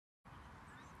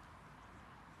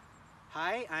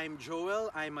Hi, I'm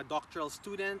Joel. I'm a doctoral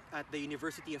student at the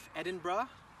University of Edinburgh,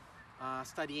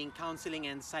 studying counseling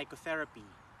and psychotherapy.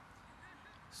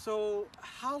 So,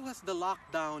 how has the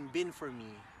lockdown been for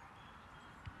me?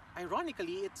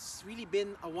 Ironically, it's really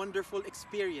been a wonderful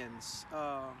experience.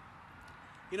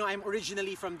 I'm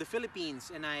originally from the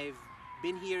Philippines and I've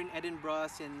been here in Edinburgh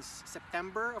since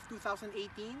September of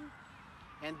 2018.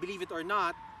 And believe it or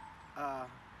not, uh,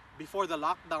 before the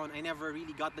lockdown, I never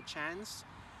really got the chance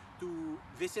to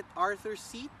visit Arthur's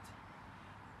Seat.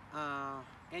 Uh,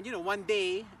 one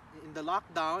day in the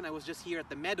lockdown, I was just here at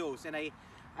the Meadows and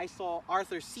I saw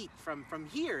Arthur's Seat from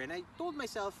here. And I told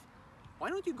myself, why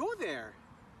don't you go there?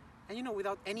 And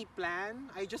without any plan,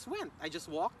 I just went. I just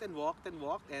walked and walked and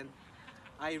walked, and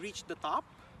I reached the top,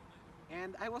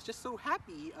 and I was just so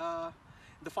happy.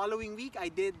 The following week, I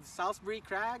did Salisbury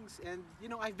Crags, and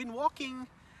I've been walking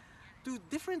to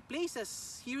different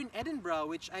places here in Edinburgh,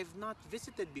 which I've not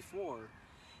visited before.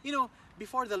 You know,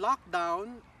 Before the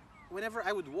lockdown, whenever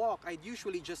I would walk, I'd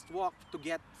usually just walk to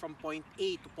get from point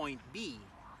A to point B.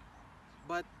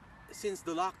 But since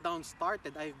the lockdown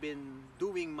started, I've been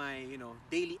doing my,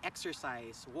 daily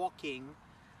exercise, walking,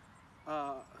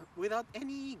 uh, without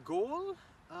any goal.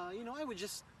 I would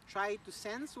just try to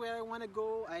sense where I want to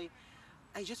go. I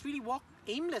just really walk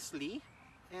aimlessly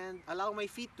and allow my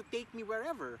feet to take me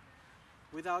wherever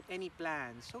without any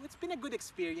plan. So it's been a good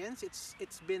experience.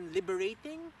 It's been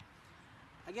liberating.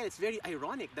 Again, it's very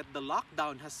ironic that the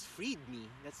lockdown has freed me.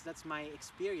 That's my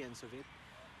experience of it.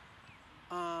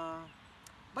 Uh,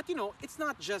 but it's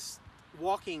not just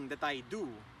walking that I do.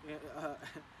 Uh,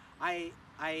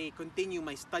 I continue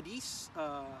my studies.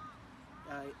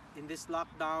 In this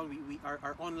lockdown, we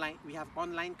are online. We have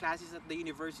online classes at the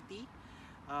university.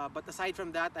 But aside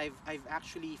from that, I've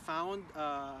actually found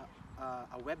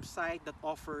a website that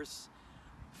offers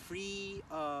free.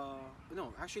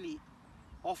 No, actually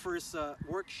offers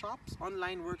workshops,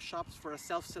 online workshops for a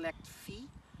self-select fee.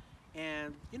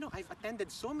 And I've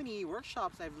attended so many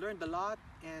workshops. I've learned a lot,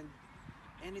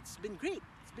 and it's been great.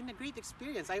 It's been a great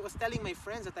experience. I was telling my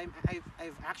friends that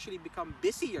I've actually become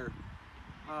busier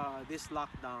this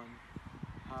lockdown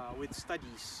with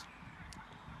studies.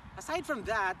 Aside from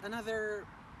that, another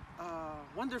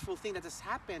wonderful thing that has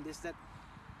happened is that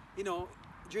you know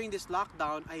during this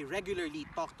lockdown, I regularly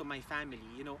talk to my family.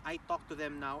 I talk to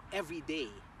them now every day.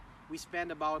 We spend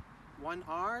about 1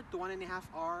 hour to 1.5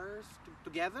 hours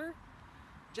together,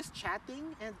 just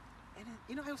chatting, and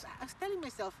I was telling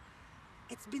myself,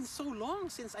 it's been so long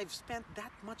since I've spent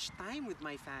that much time with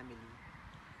my family.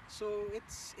 So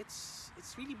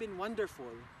it's really been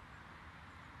wonderful.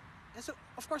 And so,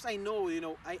 of course, I know,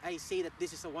 I say that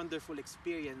this is a wonderful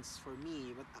experience for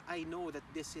me, but I know that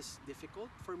this is difficult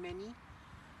for many.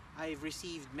 I've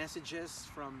received messages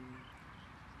from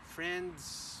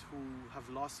friends who have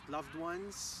lost loved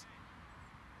ones.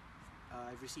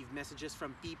 I've received messages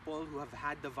from people who have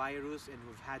had the virus and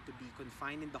who've had to be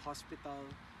confined in the hospital.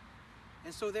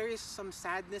 And so there is some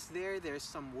sadness there, there's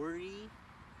some worry,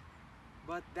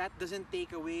 but that doesn't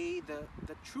take away the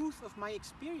truth of my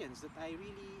experience, that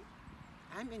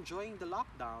I'm enjoying the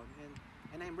lockdown,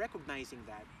 and I'm recognizing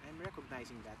that. I'm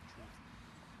recognizing that truth.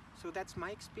 So that's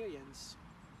my experience.